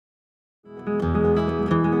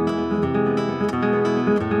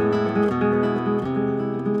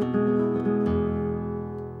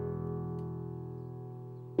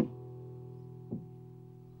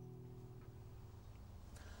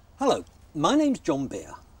My name's John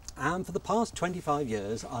Beer, and for the past 25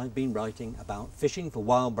 years I've been writing about fishing for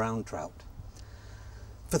wild brown trout.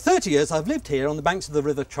 For 30 years I've lived here on the banks of the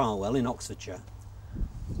River Cherwell in Oxfordshire,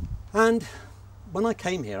 and when I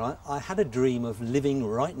came here I had a dream of living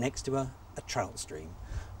right next to a trout stream.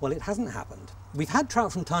 Well, it hasn't happened. We've had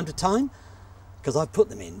trout from time to time because I've put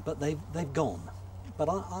them in, but they've gone. But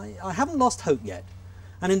I haven't lost hope yet.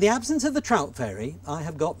 And in the absence of the trout fairy, I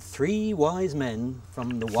have got 3 wise men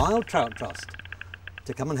from the Wild Trout Trust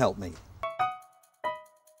to come and help me.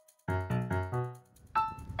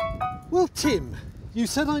 Well, Tim, you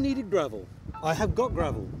said I needed gravel. I have got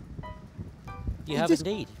gravel. You have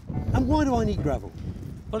indeed. And why do I need gravel?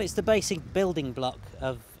 Well, it's the basic building block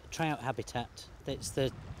of trout habitat. It's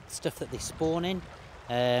the stuff that they spawn in.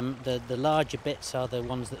 The larger bits are the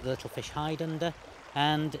ones that the little fish hide under,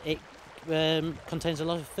 and it contains a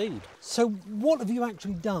lot of food. So what have you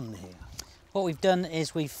actually done here? What we've done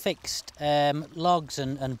is we've fixed logs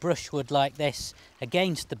and brushwood like this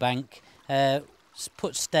against the bank,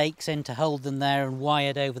 put stakes in to hold them there and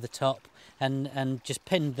wired over the top, and just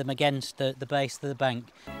pinned them against the base of the bank.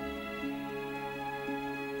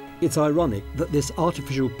 It's ironic that this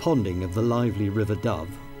artificial ponding of the lively river dove,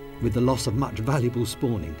 with the loss of much valuable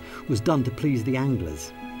spawning, was done to please the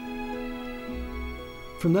anglers.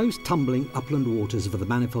 From those tumbling upland waters of the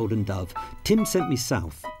manifold and dove, Tim sent me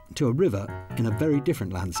south to a river in a very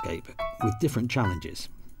different landscape with different challenges.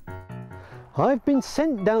 I've been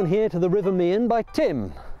sent down here to the River Meon by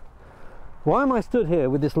Tim. Why am I stood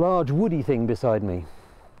here with this large woody thing beside me?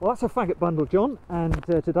 Well, that's a faggot bundle, John, and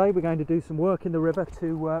today we're going to do some work in the river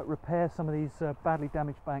to repair some of these badly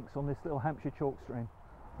damaged banks on this little Hampshire chalk stream.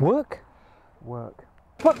 Work? Work.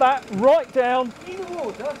 Put that right down In the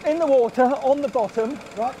water? in the water on the bottom,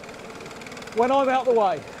 Right. when I'm out the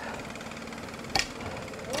way.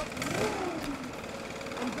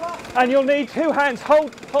 And you'll need 2 hands.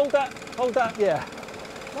 Hold that, yeah.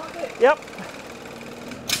 Like this? Yep.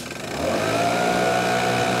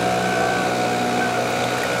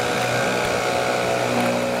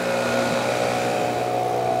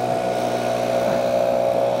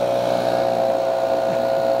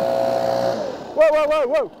 Whoa, whoa, whoa,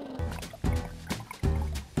 whoa.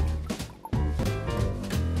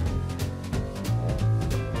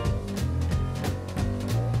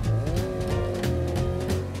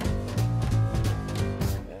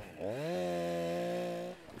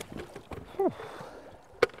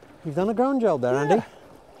 You've done a grand job there, Andy.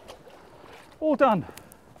 All done.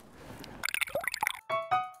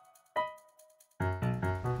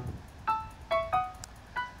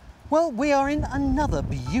 Well, we are in another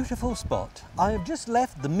beautiful spot. I have just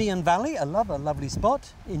left the Meon Valley, a lovely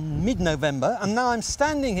spot, in mid-November, and now I'm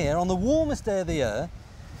standing here on the warmest day of the year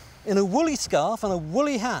in a woolly scarf and a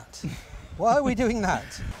woolly hat. Why are we doing that?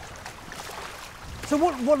 So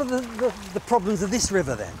what are the problems of this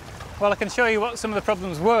river then? Well, I can show you what some of the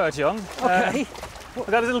problems were, John. Okay. We've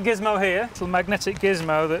got a little gizmo here, a little magnetic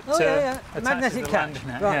gizmo that attaches magnetic the catch. landing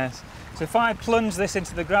net. Right. Yes. So if I plunge this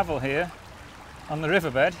into the gravel here on the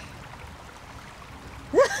riverbed,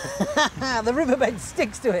 The riverbed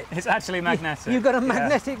sticks to it. it's actually magnetic. You've got a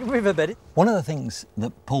magnetic riverbed. One of the things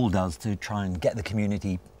that Paul does to try and get the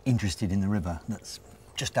community interested in the river, that's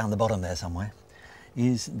just down the bottom there somewhere,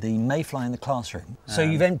 is the mayfly in the classroom. So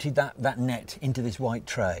you've emptied that net into this white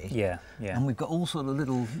tray. Yeah. And we've got all sort of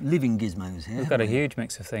little living gizmos here. We've got a huge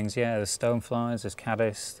mix of things, yeah. There's stoneflies, there's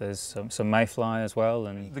caddis, there's some mayfly as well.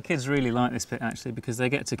 And the kids really like this bit actually because they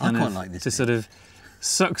get to kind of like this to bit. sort of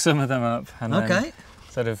suck some of them up and then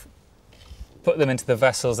sort of put them into the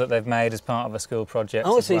vessels that they've made as part of a school project.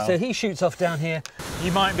 Oh, I as see. well. So he shoots off down here.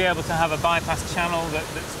 You might be able to have a bypass channel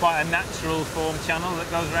that's quite a natural form channel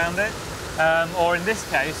that goes around it. Or in this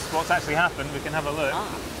case, what's actually happened, we can have a look,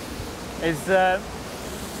 is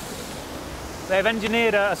they've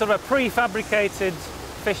engineered a sort of a prefabricated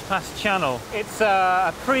fish pass channel. It's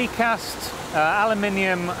a precast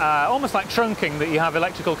aluminium, almost like trunking that you have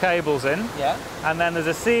electrical cables in. Yeah. And then there's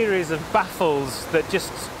a series of baffles that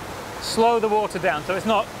just slow the water down, so it's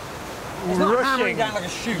not rushing. Hammering down like a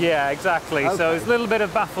chute. Yeah, exactly. Okay. So there's a little bit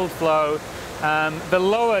of baffled flow. The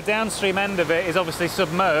lower downstream end of it is obviously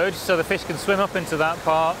submerged, so the fish can swim up into that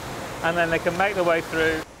part, and then they can make their way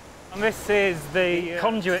through. And this is the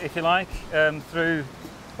conduit, if you like, through.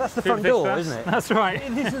 That's the through front the fish door, pass. isn't it? That's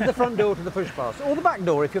right. This is the front door to the fish pass, or the back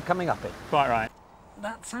door if you're coming up it. Quite right.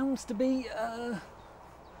 That sounds to be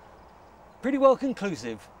pretty well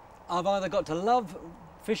conclusive. I've either got to love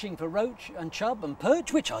fishing for roach and chub and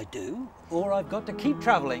perch, which I do, or I've got to keep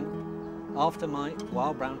travelling after my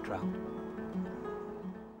wild brown trout.